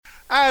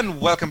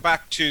And welcome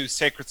back to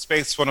Sacred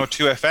Space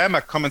 102 FM,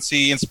 a Come and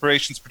See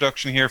Inspirations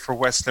production here for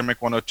West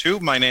Limerick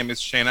 102. My name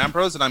is Shane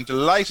Ambrose, and I'm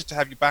delighted to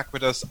have you back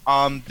with us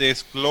on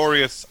this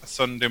glorious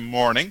Sunday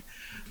morning.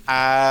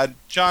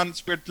 John,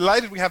 we're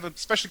delighted we have a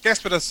special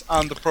guest with us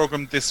on the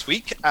programme this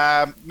week,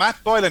 Matt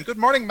Boylan. Good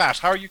morning, Matt.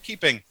 How are you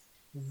keeping?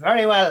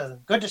 Very well.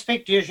 Good to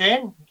speak to you,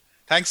 Shane.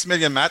 Thanks a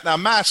million, Matt. Now,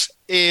 Matt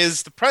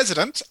is the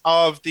president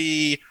of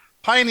the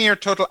Pioneer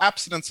Total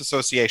Abstinence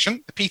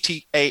Association, the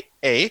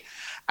PTAA.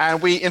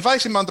 And we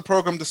invite him on the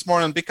program this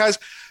morning because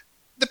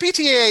the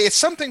PTAA is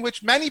something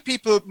which many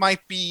people might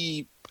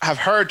have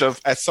heard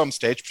of at some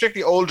stage,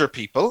 particularly older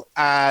people.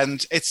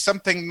 And it's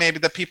something maybe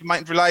that people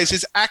mightn't realize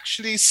is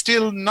actually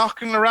still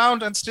knocking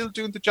around and still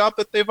doing the job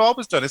that they've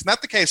always done. Isn't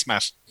that the case,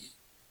 Matt?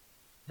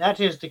 That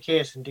is the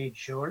case indeed,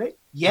 surely.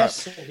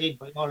 Yes, indeed.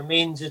 By all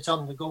means, it's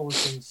on the go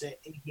since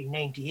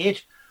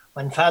 1898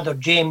 when Father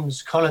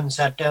James Cullen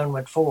sat down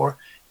with four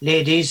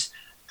ladies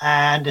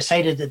and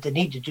decided that they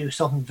need to do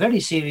something very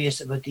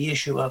serious about the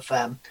issue of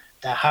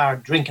the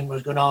hard drinking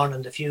was going on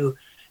and the few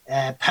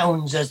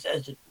pounds as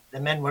the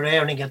men were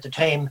earning at the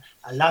time.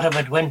 A lot of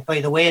it went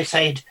by the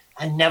wayside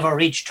and never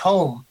reached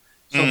home.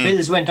 So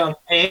bills went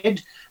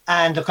unpaid,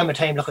 and there came a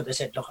time, they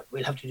said,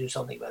 we'll have to do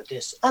something about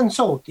this. And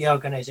so the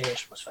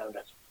organisation was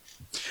founded.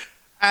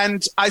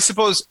 And I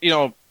suppose,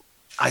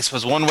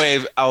 one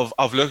way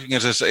of looking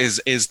at it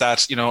is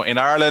that, in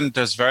Ireland,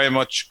 there's very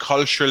much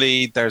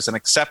culturally, there's an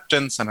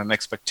acceptance and an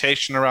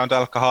expectation around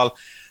alcohol.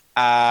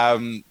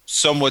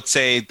 Some would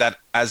say that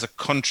as a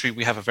country,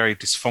 we have a very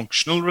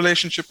dysfunctional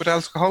relationship with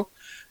alcohol.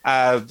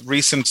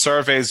 Recent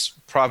surveys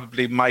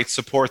probably might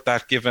support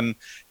that, given,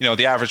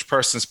 the average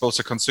person is supposed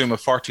to consume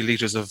 40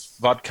 litres of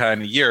vodka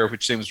in a year,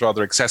 which seems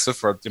rather excessive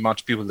for the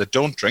amount of people that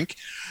don't drink.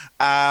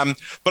 But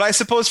I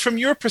suppose from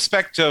your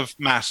perspective,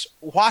 Matt,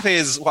 what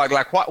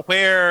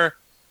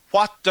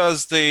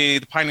does the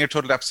Pioneer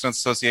Total Abstinence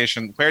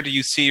Association, where do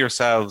you see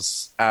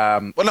yourselves?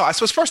 I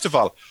suppose first of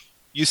all,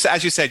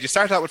 as you said, you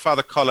started out with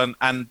Father Cullen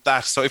and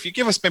that. So if you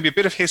give us maybe a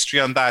bit of history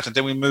on that, and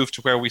then we move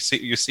to where you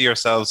see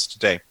yourselves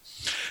today.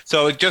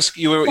 So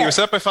you were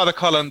set up by Father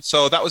Cullen.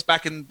 So that was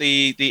back in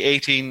the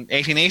 1880s,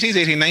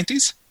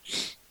 1890s?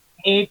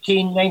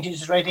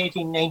 1890s, right,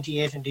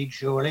 1898 indeed,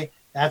 surely.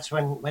 That's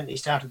when they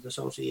started the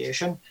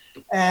association.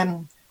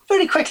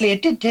 Very quickly,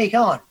 it did take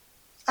on.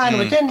 And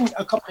within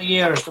a couple of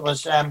years, there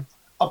was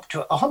up to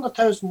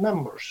 100,000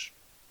 members.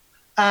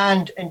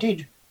 And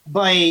indeed,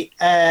 by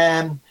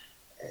as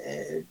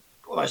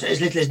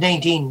little as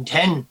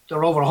 1910, there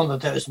were over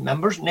 100,000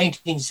 members.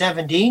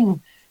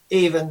 1917,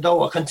 even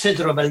though a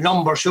considerable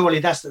number, surely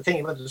that's the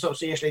thing about the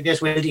association like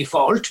this, will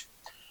default,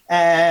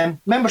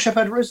 membership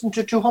had risen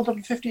to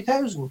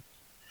 250,000.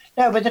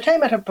 Now, by the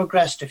time it had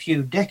progressed a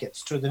few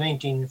decades through the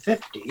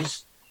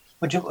 1950s,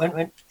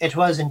 when it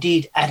was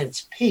indeed at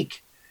its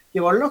peak,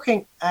 you were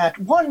looking at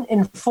 1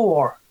 in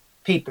 4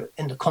 people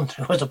in the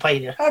country was a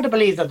pioneer. Hard to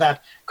believe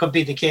that could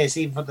be the case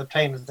even for the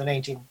time of the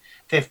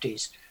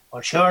 1950s.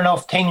 But sure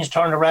enough, things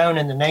turned around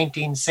in the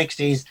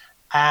 1960s,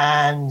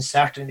 and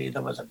certainly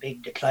there was a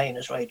big decline,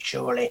 is right,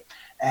 surely.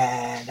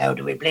 Now,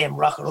 do we blame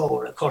rock and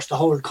roll? Of course, the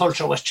whole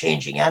culture was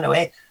changing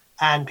anyway,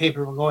 and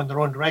people were going their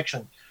own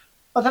direction.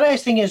 But the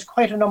nice thing is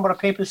quite a number of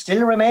people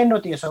still remain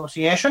with the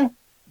association,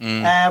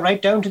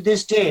 right down to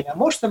this day. Now,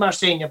 most of them are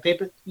senior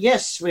people.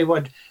 Yes, we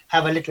would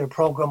have a little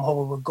programme where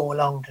we would go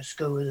along to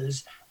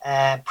schools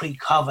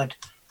pre-COVID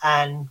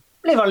and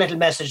leave our little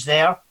message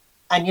there.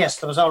 And yes,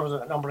 there was always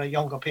a number of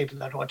younger people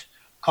that would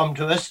come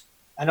to us.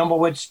 A number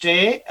would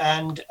stay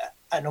and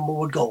a number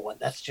would go. And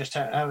that's just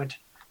how it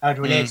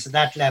relates to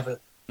that level.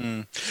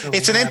 So,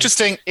 it's an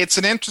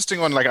interesting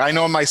one. Like, I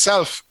know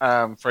myself,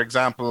 for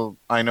example,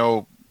 I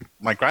know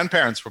my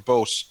grandparents were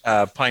both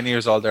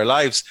pioneers all their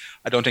lives.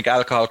 I don't think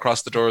alcohol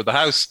crossed the door of the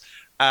house.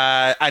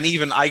 And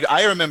even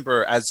I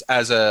remember as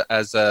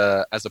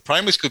a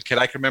primary school kid,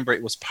 I can remember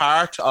it was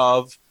part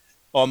of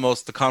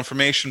almost the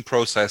confirmation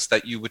process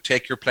that you would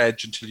take your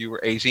pledge until you were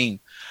 18.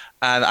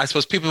 And I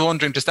suppose people are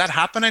wondering, does that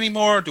happen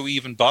anymore? Do we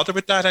even bother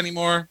with that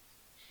anymore?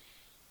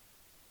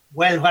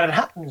 Well, what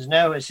happens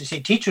now is, you see,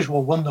 teachers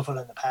were wonderful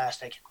in the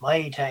past. Like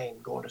my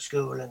time going to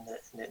school in the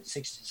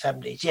 60s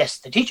and 70s, yes,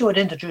 the teacher would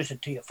introduce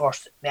it to you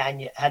first,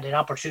 and you had an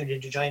opportunity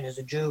to join as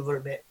a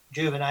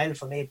juvenile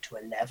from 8 to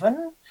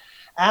 11.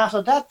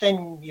 After that,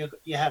 then you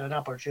had an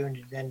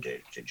opportunity then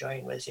to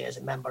join, say, as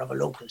a member of a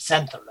local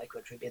centre, like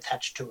which would be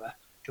attached to a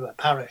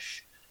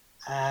parish.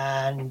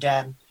 And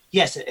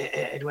yes,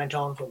 it went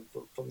on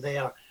from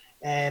there.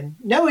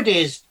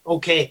 Nowadays,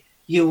 okay,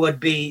 you would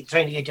be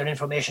trying to get your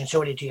information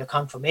solely to your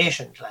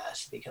confirmation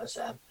class, because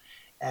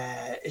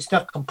it's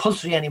not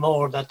compulsory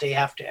anymore that they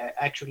have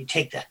to actually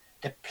take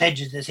the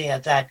pledges, they say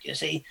at that, you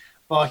see.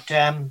 But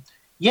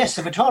yes,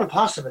 if at all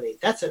possible,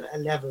 that's a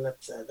level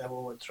that we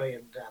would try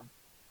and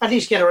at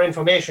least get our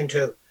information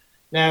to.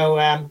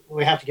 Now,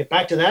 we have to get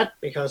back to that,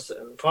 because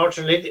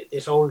unfortunately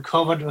this old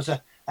COVID was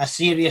a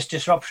serious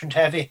disruption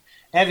to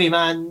every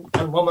man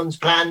and woman's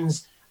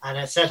plans, and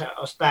it set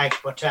us back.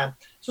 But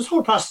it's this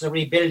whole process of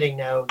rebuilding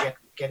now,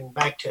 getting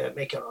back to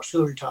making our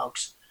school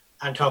talks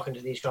and talking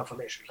to these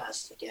confirmation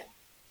classes again.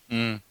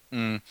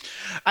 And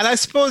I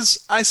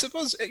suppose,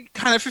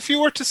 kind of, if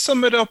you were to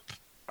sum it up,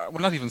 well,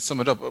 not even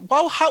sum it up.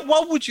 Well,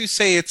 what would you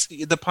say it's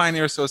the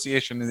Pioneer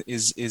Association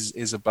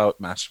is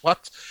about, Matt?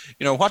 What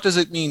does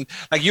it mean?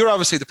 Like, you're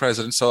obviously the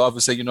president, so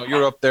obviously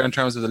you're up there in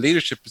terms of the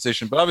leadership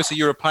position. But obviously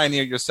you're a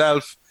pioneer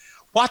yourself.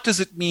 What does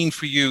it mean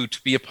for you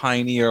to be a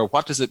pioneer?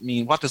 What does it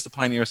mean? What does the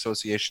Pioneer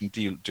Association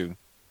do?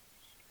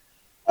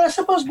 Well, I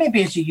suppose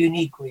maybe it's a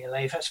unique way of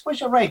life. I suppose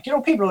you're right.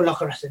 People are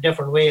looking at it a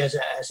different way as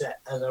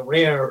a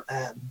rare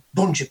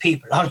bunch of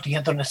people all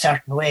together in a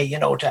certain way.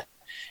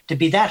 To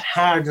be that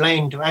hard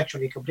line to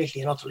actually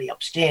completely and utterly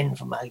abstain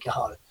from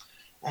alcohol.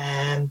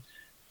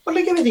 But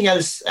like everything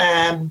else,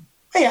 I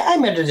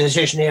made a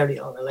decision early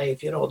on in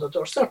life, that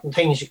there are certain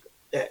things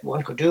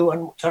one could do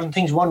and certain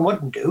things one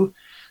wouldn't do.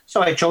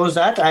 So I chose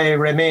that. I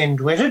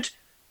remained with it.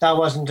 That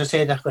wasn't to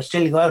say that I could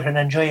still go out and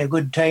enjoy a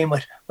good time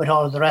with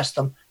all the rest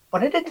of them.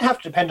 But I didn't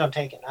have to depend on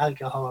taking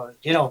alcohol,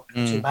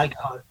 some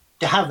alcohol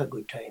to have a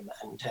good time.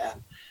 And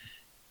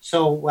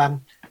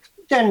so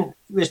then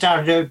we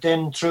started out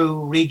then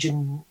through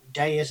region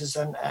dioceses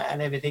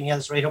and everything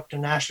else right up to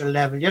national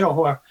level,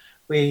 where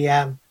we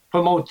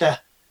promote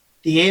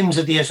the aims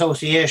of the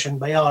association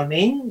by all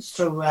means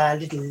through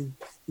little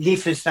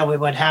leaflets that we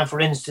would have, for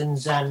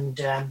instance,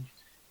 and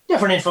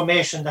different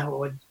information that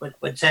we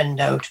would send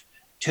out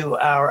to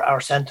our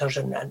centres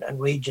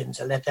and regions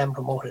and let them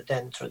promote it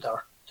then through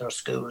their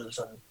schools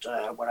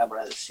and whatever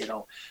else,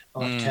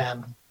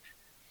 But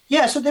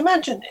so they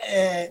mentioned,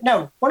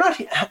 now, we're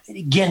not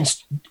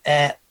against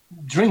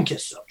drink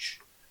as such,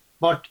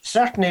 but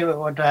certainly we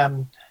would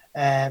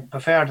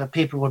prefer that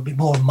people would be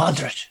more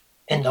moderate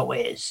in their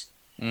ways.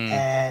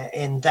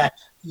 In that,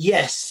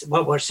 yes,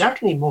 what we're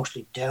certainly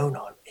mostly down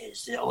on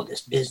is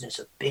this business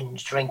of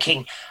binge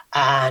drinking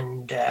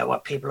and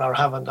what people are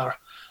having their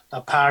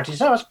parties.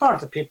 Now, it's part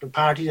of the people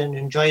parties and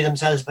enjoy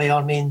themselves by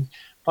all means,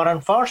 but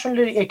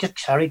unfortunately it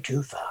gets carried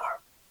too far.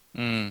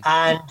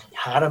 And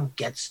harm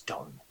gets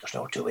done. There's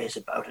no two ways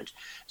about it.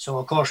 So,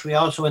 of course, we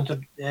also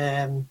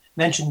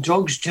mentioned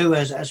drugs too,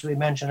 as we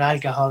mentioned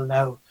alcohol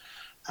now.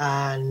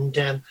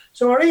 And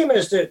so our aim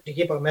is to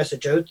keep our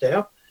message out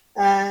there,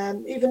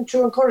 even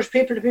to encourage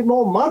people to be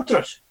more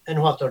moderate in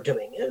what they're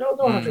doing. They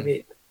don't have to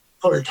be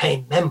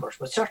full-time members,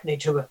 but certainly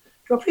to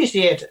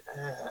appreciate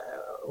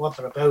what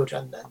they're about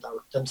and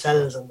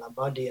themselves and their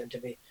body, and to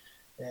be,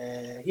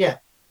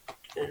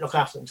 look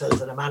after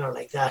themselves in a manner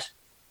like that.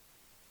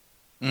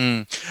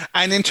 And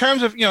in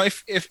terms of,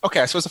 if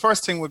okay, I suppose the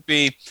first thing would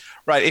be,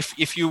 right,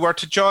 if you were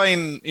to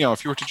join,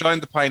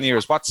 the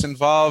Pioneers, what's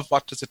involved?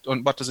 What does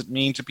it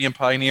mean to be a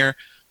pioneer?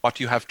 What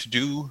do you have to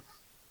do?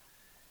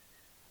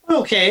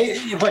 Okay,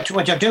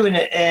 what you're doing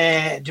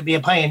to be a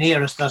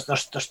pioneer is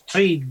there's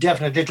three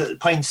definite little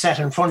points set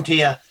in front of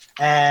you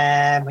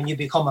when you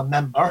become a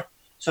member.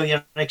 So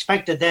you're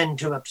expected then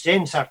to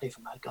abstain certainly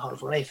from alcohol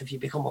for life if you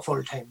become a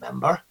full-time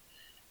member.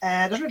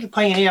 There's a little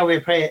pioneer we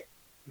pray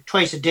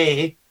twice a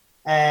day.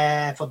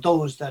 For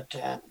those that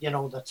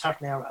that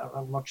certainly are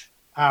on much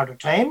harder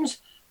times,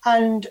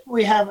 and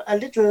we have a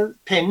little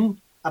pin,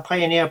 a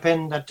pioneer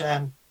pin that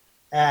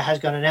has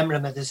got an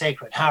emblem of the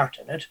Sacred Heart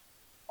in it,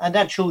 and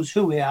that shows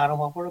who we are and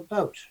what we're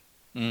about.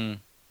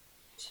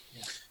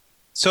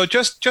 So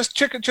just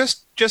taking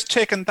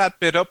that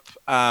bit up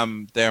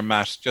there,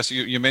 Matt. Just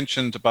you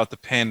mentioned about the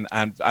pin,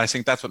 and I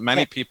think that's what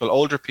many people,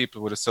 older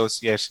people, would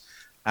associate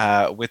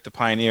with the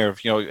Pioneer.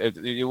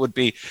 It would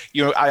be,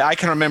 I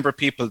can remember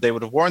people, they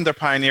would have worn their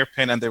Pioneer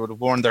pin and they would have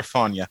worn their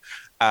Fáinne,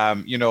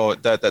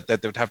 that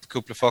they would have the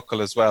Cúpla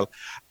Focal as well.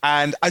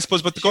 And I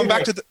suppose, but going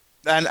back to the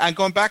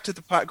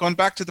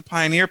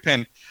Pioneer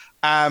pin,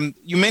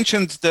 you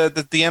mentioned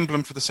the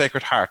emblem for the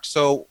Sacred Heart.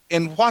 So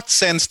in what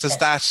sense does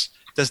that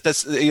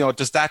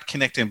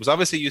connect in? Because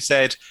obviously you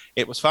said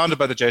it was founded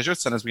by the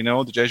Jesuits, and as we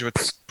know, the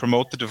Jesuits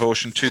promote the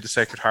devotion to the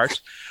Sacred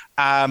Heart.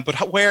 But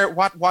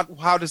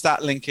how does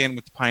that link in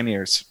with the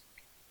Pioneers?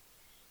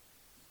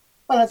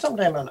 Well, at some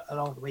time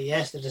along the way,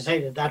 yes, they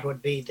decided that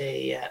would be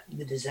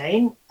the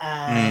design,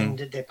 and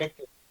they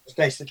picked this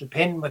nice little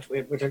pin with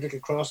a little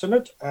cross in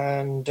it,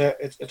 and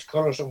its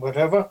colours and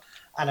whatever,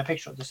 and a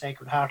picture of the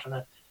Sacred Heart on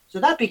it. So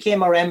that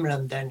became our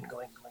emblem then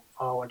going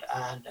forward,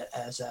 and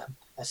as a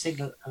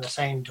signal and a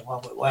sign to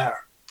what we were.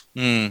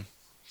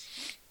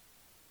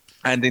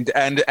 And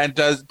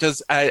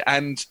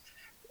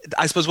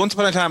I suppose once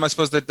upon a time, I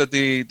suppose that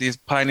these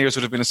pioneers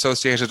would have been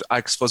associated,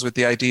 I suppose, with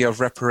the idea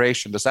of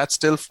reparation. Does that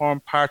still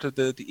form part of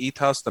the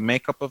ethos, the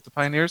makeup of the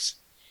Pioneers?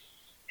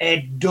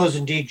 It does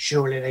indeed,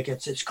 surely. Like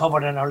it's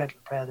covered in our little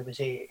prayer that we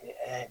say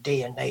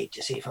day and night.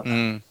 You see, from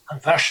the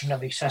conversion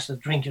of excessive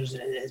drinkers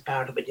is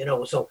part of it.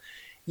 So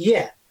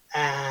yeah,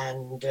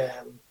 and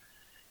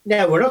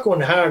now we're not going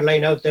the hard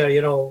line out there.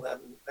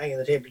 Banging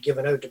the table,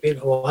 giving out to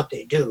people for what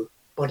they do,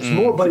 but it's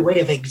more by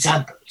way of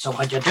example. So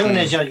what you're doing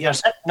is you're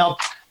setting up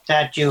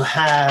that you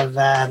have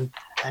a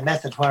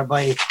method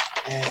whereby,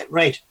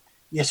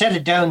 you set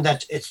it down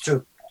that it's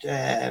through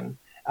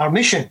our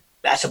mission.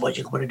 I suppose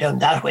you could put it down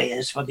that way,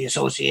 is for the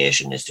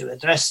association is to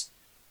address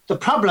the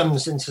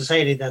problems in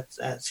society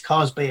that's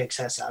caused by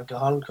excess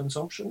alcohol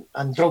consumption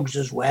and drugs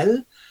as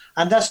well.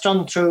 And that's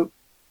done through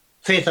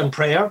faith and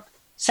prayer,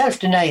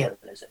 self-denial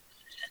is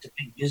a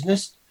big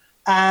business,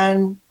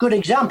 and good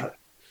example.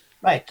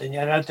 Right, then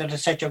you're out there to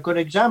set your good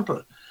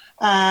example.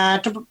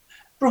 To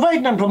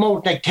providing and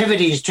promoting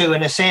activities too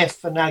in a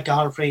safe and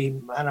alcohol-free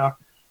manner,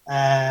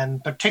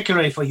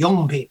 particularly for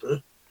young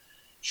people,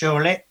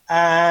 surely,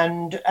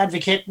 and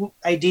advocating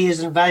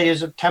ideas and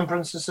values of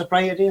temperance and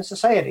sobriety in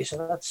society.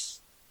 So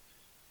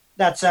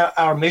that's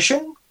our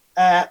mission.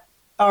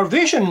 Our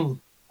vision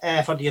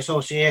for the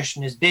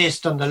association is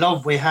based on the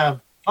love we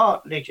have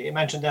for, like you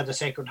mentioned there, the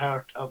Sacred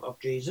Heart of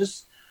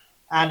Jesus,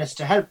 and it's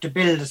to help to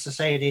build a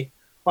society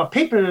where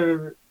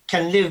people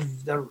can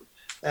live to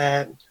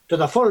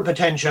the full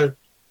potential,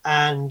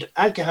 and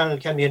alcohol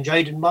can be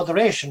enjoyed in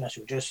moderation, as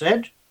you just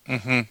said.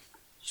 Mm-hmm.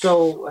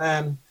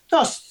 So,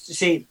 thus, you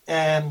see,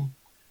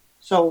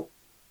 so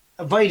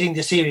avoiding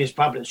the serious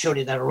problems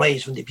surely that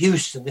arise from the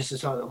abuse, and this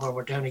is where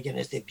we're down again,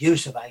 is the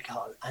abuse of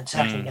alcohol, and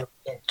certainly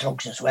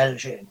drugs as well,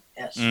 Shane.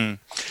 Yes.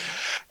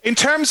 In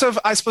terms of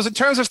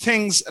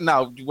things,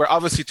 now we're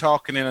obviously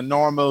talking in a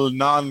normal,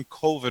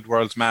 non-COVID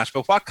world, Matt,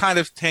 but what kind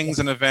of things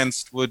and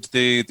events would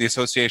the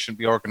association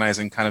be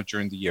organising kind of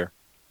during the year?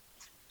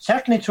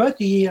 Certainly throughout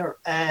the year,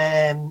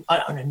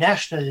 on a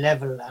national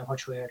level, and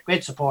which we had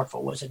great support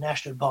for, was a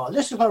national ball.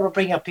 This is where we're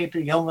bringing up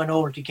people young and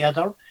old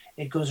together.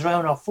 It goes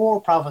around our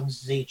 4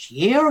 provinces each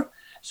year,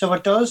 so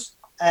it does.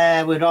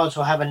 We'd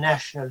also have a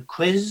national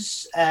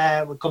quiz.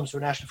 It comes to a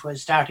national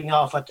quiz, starting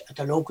off at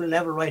the local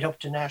level, right up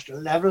to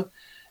national level.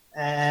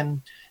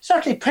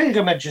 Certainly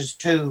pilgrimages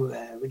too.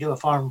 We do a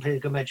foreign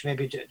pilgrimage,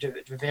 maybe to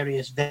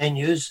various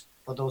venues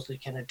for those that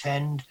can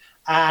attend.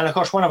 And of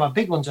course, one of our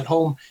big ones at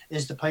home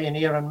is the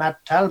Pioneer and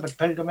Matt Talbot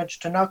pilgrimage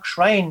to Knock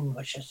Shrine,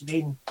 which has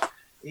been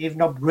even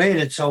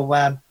upgraded. So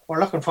we're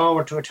looking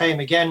forward to a time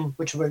again,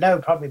 which will now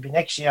probably be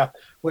next year,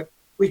 where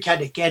we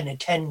can again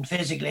attend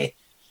physically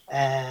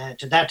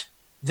to that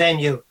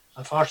venue.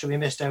 Unfortunately, we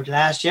missed out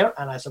last year,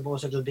 and I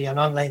suppose it'll be an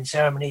online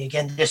ceremony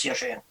again this year,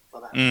 Shane.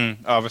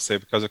 Obviously,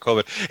 because of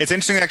COVID. It's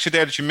interesting, actually,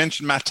 there that you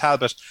mentioned Matt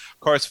Talbot. Of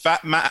course,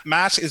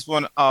 Matt is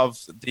one of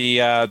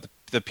the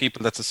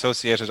people that's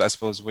associated, I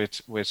suppose,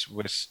 with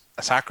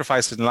a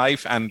sacrifice in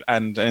life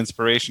and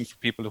inspiration for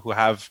people who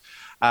have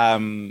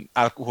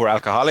who are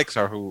alcoholics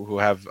or who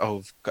have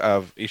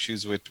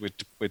issues with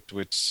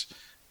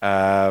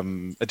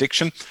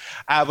addiction.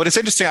 But it's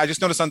interesting, I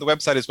just noticed on the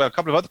website as well, a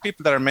couple of other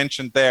people that are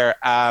mentioned there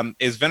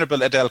is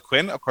Venerable Adele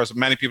Quinn. Of course,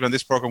 many people in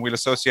this program will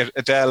associate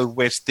Adele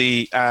with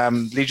the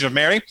Legion of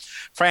Mary.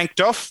 Frank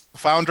Duff,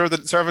 founder of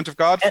the Servant of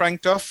God,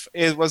 Frank Duff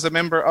was a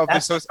member of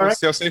the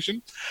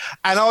association.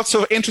 And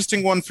also,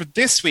 interesting one for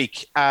this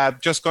week,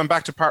 just going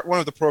back to part 1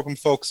 of the program,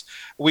 folks,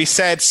 we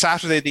said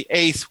Saturday the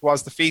 8th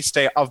was the feast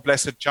day of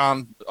Blessed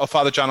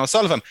Father John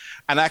O'Sullivan.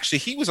 And actually,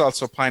 he was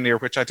also a pioneer,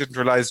 which I didn't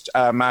realize,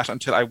 Matt,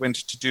 until I went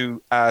to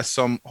do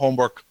some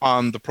homework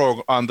on the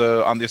program, on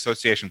the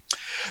association.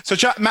 So,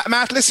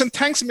 Matt, listen,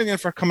 thanks a million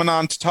for coming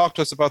on to talk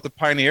to us about the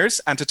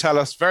pioneers and to tell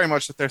us very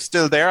much that they're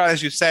still there.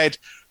 As you said,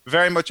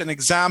 very much an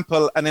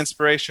example, an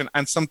inspiration,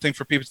 and something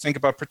for people to think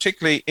about,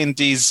 particularly in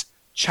these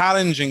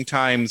challenging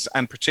times,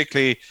 and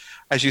particularly,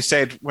 as you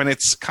said, when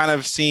it's kind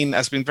of seen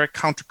as being very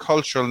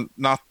countercultural,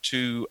 not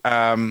to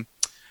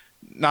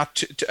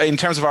in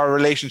terms of our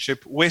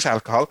relationship with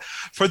alcohol.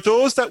 For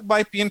those that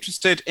might be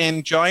interested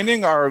in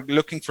joining or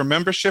looking for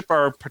membership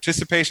or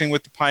participating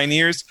with the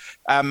pioneers,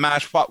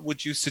 Matt, what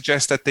would you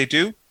suggest that they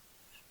do?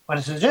 What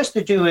I suggest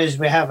they do is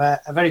we have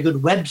a very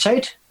good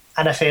website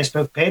and a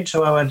Facebook page.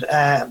 So I would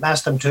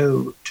ask them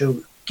to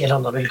get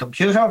on the real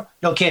computer,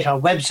 locate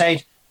our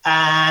website,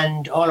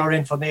 and all our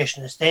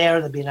information is there.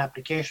 There'll be an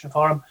application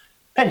form,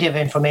 plenty of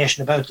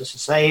information about the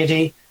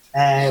society.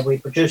 We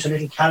produce a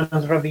little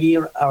calendar every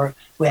year, or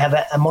we have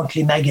a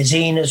monthly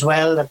magazine as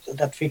well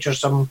that features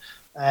some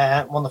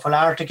wonderful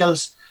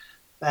articles.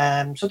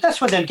 So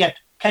that's what they'll get.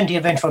 Plenty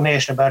of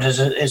information about it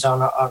is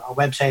on our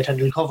website, and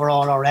it'll cover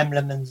all our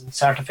emblems and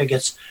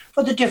certificates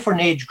for the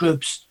different age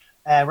groups,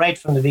 right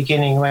from the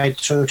beginning right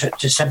through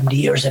to 70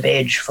 years of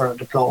age for a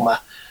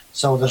diploma.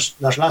 So there's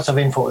lots of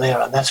info there,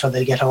 and that's where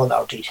they'll get all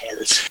our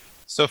details.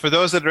 So for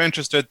those that are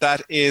interested,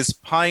 that is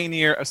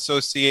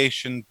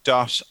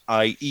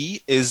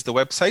pioneerassociation.ie is the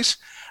website.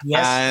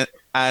 Yes.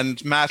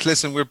 And Matt,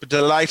 listen, we're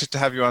delighted to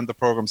have you on the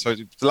program. So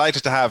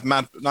delighted to have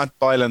Matt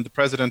Boylan, the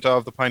president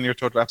of the Pioneer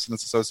Total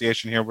Abstinence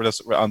Association, here with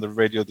us on the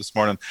radio this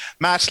morning.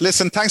 Matt,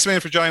 listen, thanks a million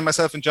for joining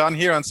myself and John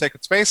here on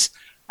Sacred Space.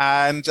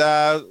 And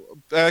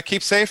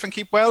keep safe and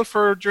keep well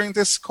during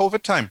this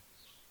COVID time.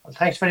 Well,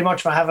 thanks very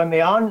much for having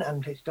me on.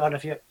 And please God,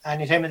 if you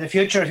any time in the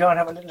future, if you want to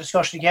have a little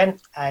discussion again,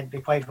 I'd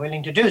be quite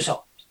willing to do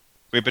so.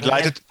 We'd be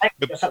delighted.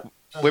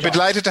 We'd be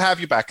delighted to have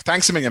you back.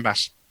 Thanks a million,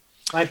 Matt.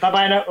 Right,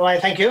 bye-bye now.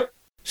 Right, thank you.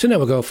 So now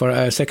we'll go for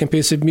our second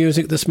piece of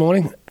music this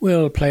morning.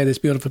 We'll play this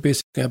beautiful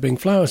piece, Bring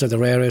Flowers of the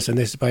Rarest, and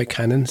this is by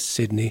Canon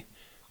Sidney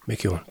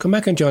McEwen. Come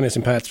back and join us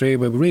in part 3,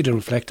 where we read and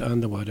reflect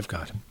on the Word of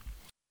God.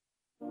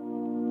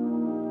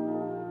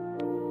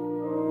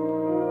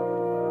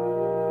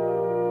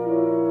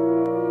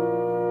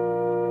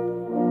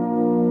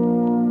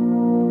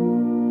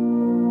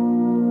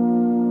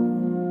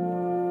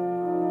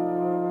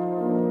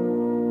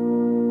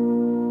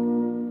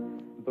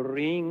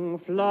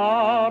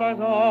 flowers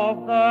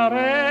of the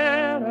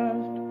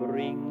rarest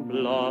bring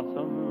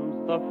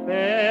blossoms the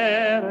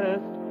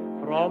fairest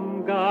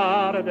from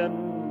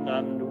garden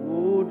and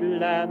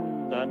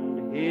woodland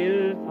and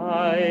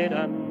hillside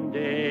and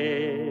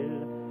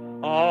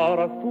dale.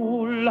 Our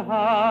full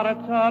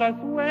hearts are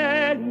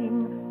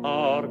swelling,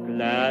 our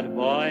glad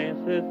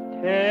voices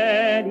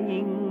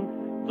telling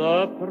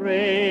the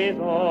praise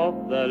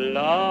of the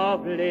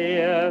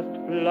loveliest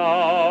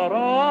flower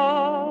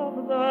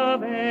of the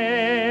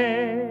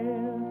vale.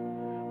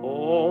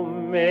 O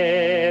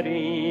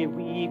Mary,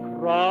 we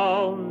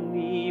crown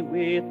thee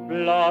with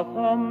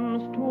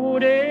blossoms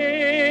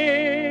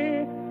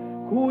today,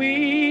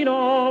 Queen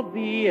of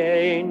the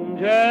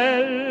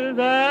angels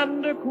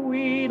and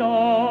Queen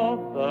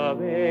of the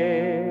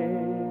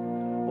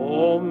vale.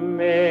 O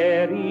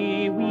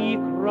Mary, we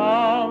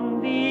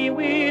crown thee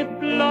with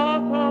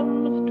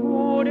blossoms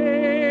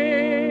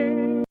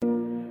today,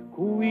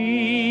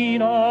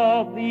 Queen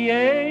of the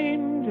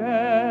angels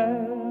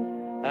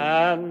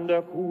and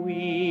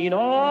Queen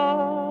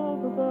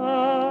of the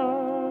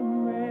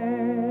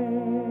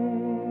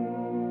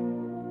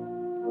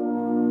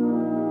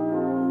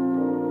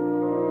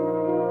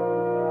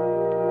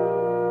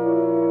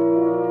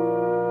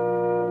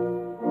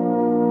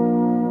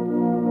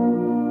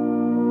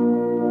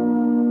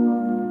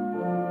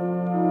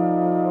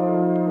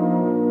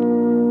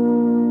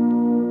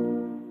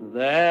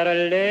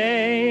Their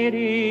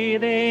lady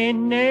they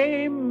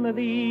name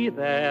thee,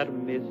 their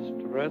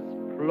mistress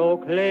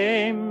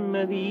proclaim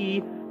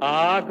thee,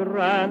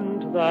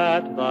 grant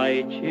that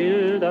thy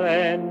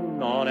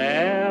children on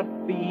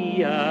earth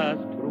be as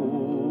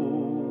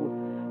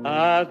true.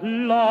 As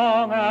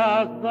long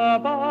as the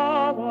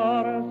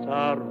bowers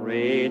are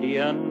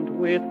radiant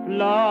with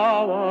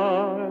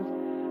flowers,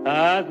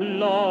 as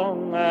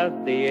long as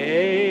the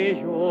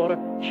azure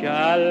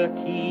shall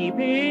keep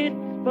its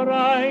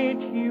bright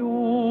hue.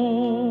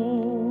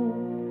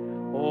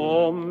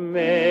 O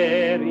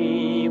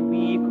Mary,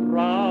 we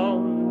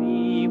crown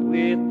thee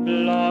with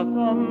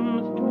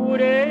blossoms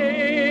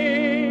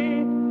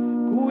today,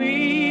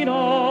 Queen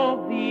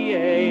of the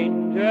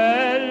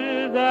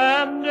angels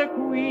and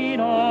Queen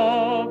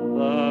of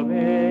the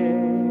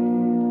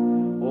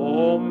vale.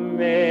 O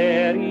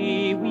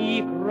Mary,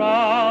 we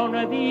crown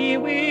thee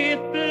with